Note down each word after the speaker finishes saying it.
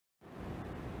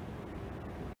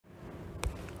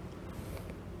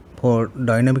For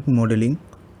dynamic modeling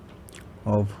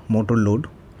of motor load,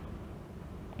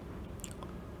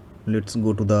 let's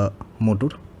go to the motor.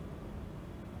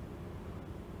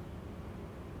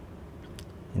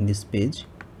 In this page,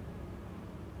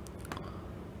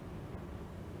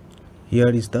 here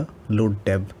is the load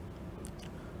tab.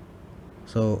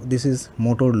 So this is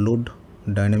motor load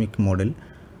dynamic model.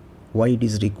 Why it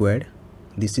is required?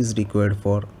 This is required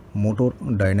for motor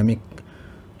dynamic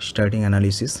starting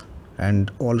analysis,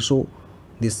 and also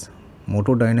this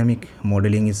motor dynamic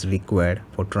modeling is required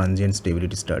for transient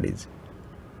stability studies.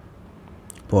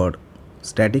 For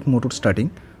static motor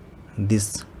starting,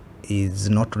 this is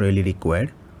not really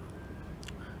required.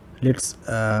 Let's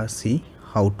see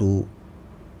how to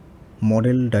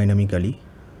model dynamically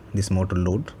this motor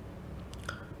load.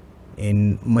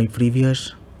 In my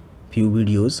previous few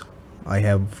videos, I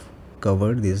have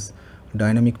covered this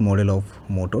dynamic model of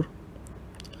motor.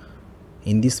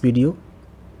 In this video,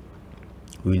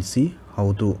 we will see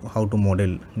how to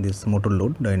model this motor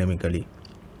load dynamically.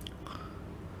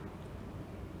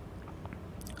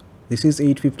 This is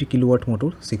 850 kilowatt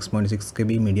motor, 6.6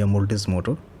 kV medium voltage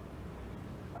motor,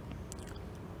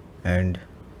 and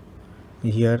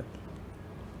here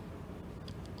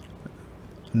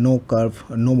no curve,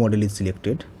 no model is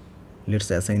selected.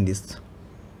 Let's assign this.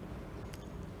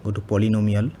 Go to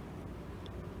polynomial.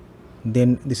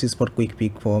 Then this is for quick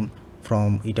pick form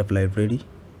from ETAP library.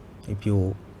 If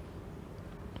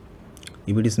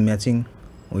it is matching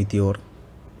with your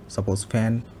suppose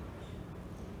fan,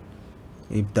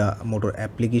 if the motor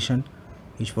application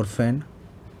is for fan,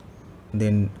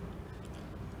 then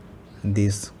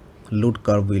this load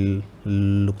curve will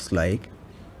looks like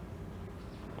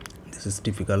this is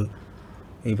typical.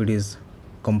 If it is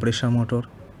compressor motor,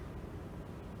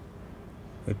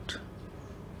 it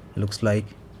looks like,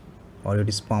 or it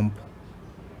is pump,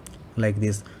 like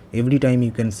this. Every time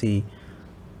you can see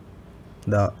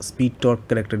the speed torque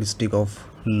characteristic of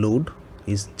load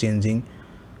is changing,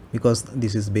 because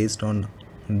this is based on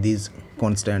these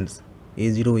constants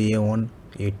A0, A1,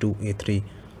 A2, A3.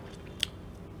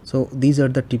 So these are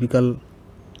the typical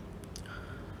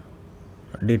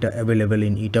data available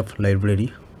in ETAP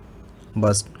library,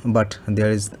 but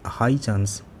there is a high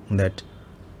chance that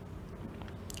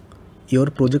your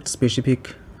project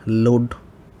specific load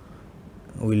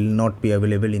will not be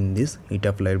available in this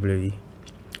ETAP library.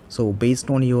 So based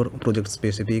on your project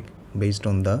specific, based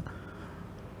on the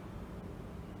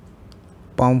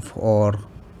pump or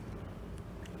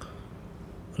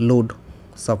load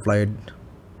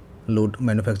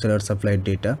manufacturer supplied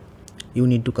data, you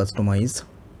need to customize,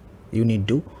 you need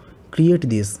to create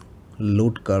this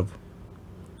load curve.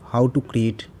 How to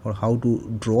create or how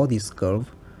to draw this curve,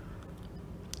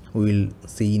 we will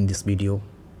see in this video.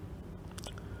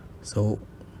 So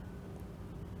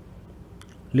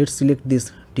let's select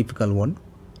this typical one,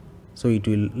 so it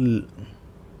will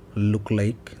look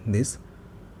like this.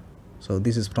 So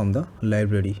this is from the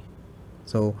library.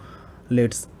 So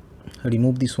let's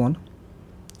remove this one.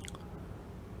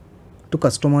 To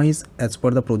customize as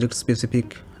per the project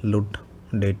specific load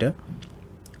data,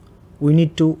 we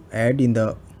need to add in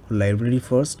the library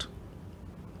first,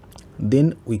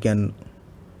 then we can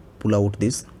pull out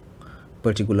this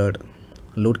particular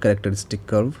load characteristic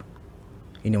curve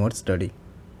in our study.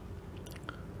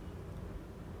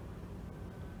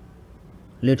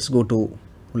 Let's go to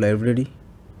library,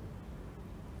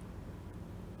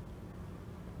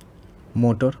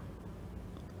 motor,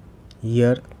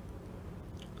 here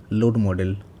load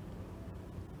model.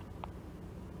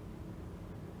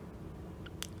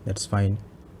 That's fine.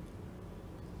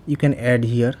 You can add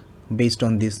here based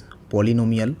on this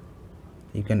polynomial,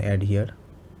 you can add here.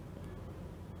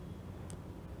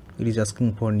 It is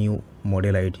asking for new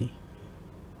model ID,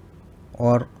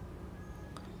 or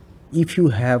if you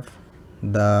have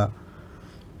the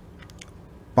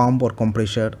pump or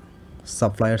compressor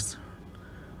suppliers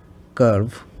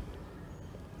curve,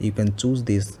 you can choose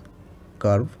this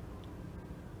curve.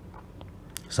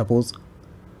 Suppose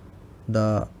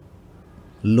the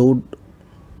load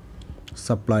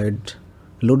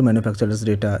manufacturer's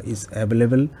data is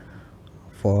available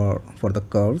for the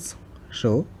curves,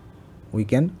 so we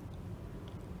can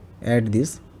add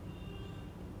this.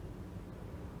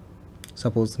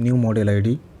 Suppose new model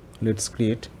ID, let's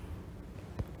create.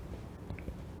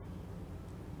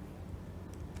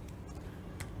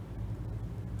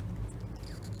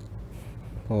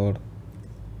 For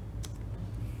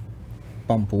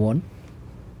pump 1,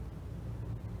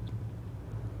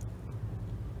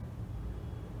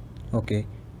 okay,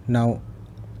 now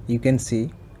you can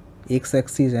see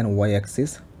x-axis and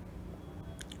y-axis.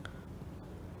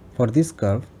 For this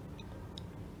curve,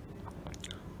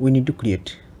 we need to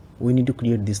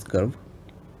create this curve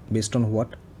based on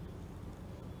what?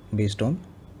 Based on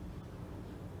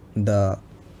the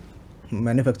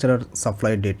manufacturer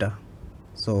supplied data.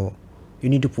 So you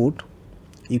need to put,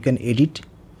 you can edit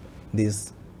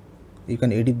these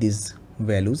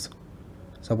values.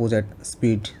 Suppose at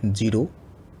speed 0,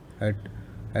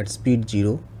 at speed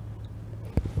 0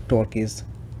 torque is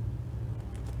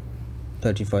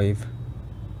 35.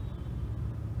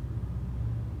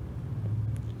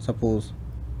 Suppose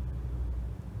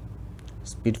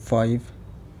speed 5,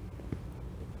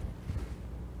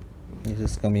 this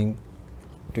is coming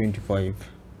 25.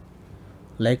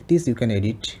 Like this you can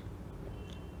edit.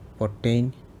 For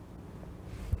 10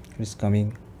 it is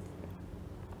coming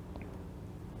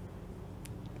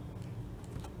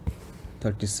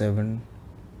 37.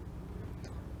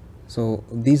 So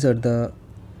these are the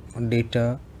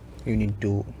data you need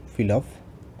to fill up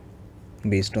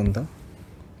based on the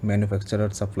manufacturer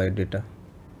supplied data.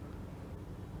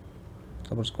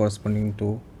 Suppose corresponding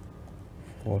to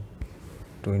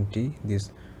 420,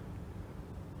 this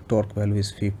torque value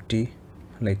is 50,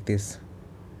 like this.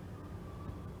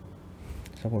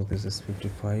 Suppose this is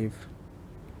 55.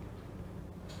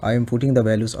 I am putting the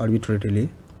values arbitrarily,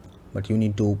 but you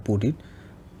need to put it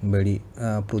very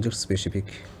project specific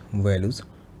values.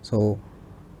 So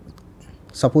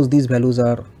suppose these values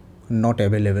are not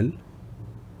available,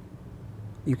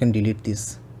 you can delete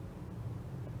this.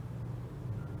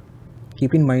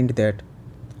 Keep in mind that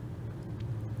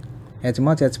as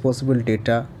much as possible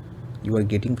data you are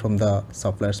getting from the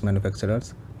suppliers,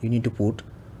 manufacturers, you need to put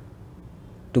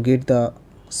to get the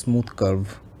smooth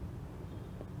curve.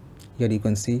 Here you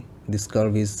can see this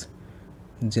curve is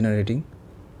generating.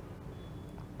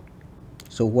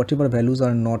 So whatever values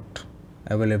are not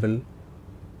available,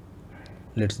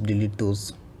 let's delete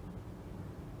those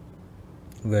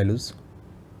values,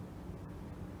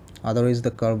 otherwise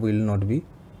the curve will not be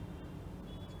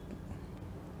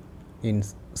in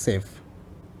safe.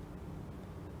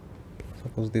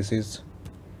 Suppose this is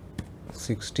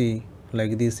 60,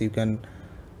 like this you can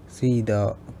see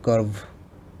the curve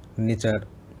nature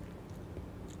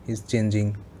is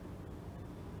changing.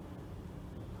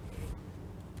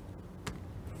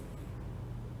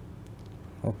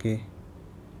 Okay,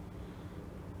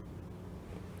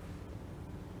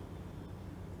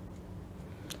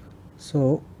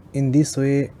 so in this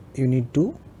way you need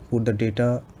to put the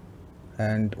data,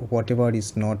 and whatever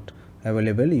is not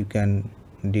available you can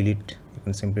delete, you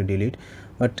can simply delete.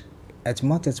 But as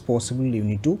much as possible you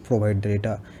need to provide the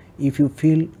data. If you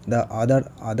fill the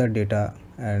other data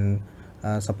and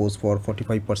suppose for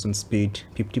 45% speed,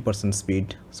 50%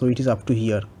 speed, so it is up to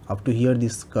here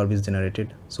this curve is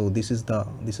generated. So this is the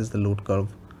load curve.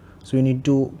 So you need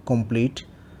to complete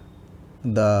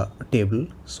the table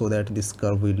so that this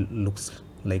curve will looks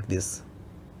like this.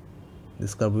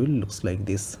 This curve will looks like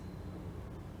this.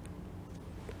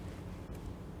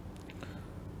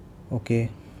 Okay,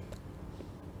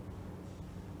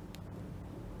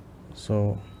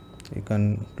 so you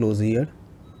can close here.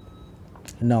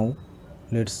 Now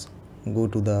let's go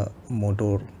to the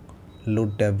motor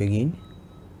load tab again.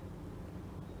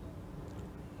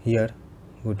 Here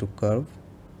go to curve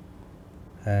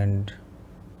and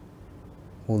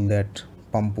hold that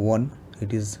pump 1,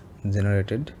 it is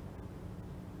generated.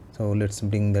 So let's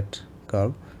bring that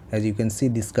curve. As you can see,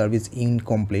 this curve is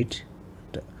incomplete.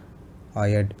 I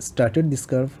had started this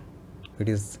curve, it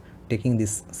is taking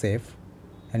this safe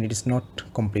and it is not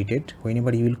completed.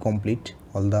 Whenever you will complete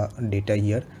all the data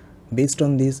here based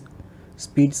on this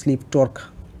speed, slip, torque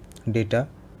data,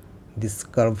 this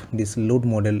curve, this load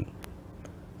model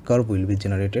curve will be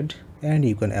generated and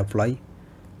you can apply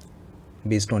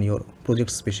based on your project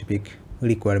specific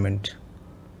requirement.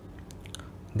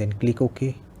 Then click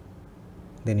OK.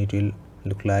 Then it will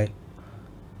look like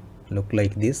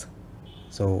this.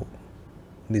 So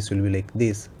this will be like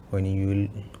this when you will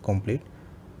complete.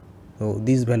 So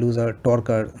these values are torque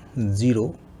are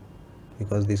 0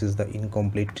 because this is the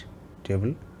incomplete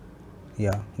table.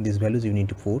 Yeah, these values you need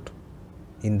to put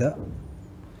in the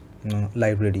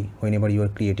library whenever you are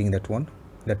creating that one.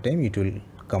 That time it will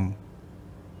come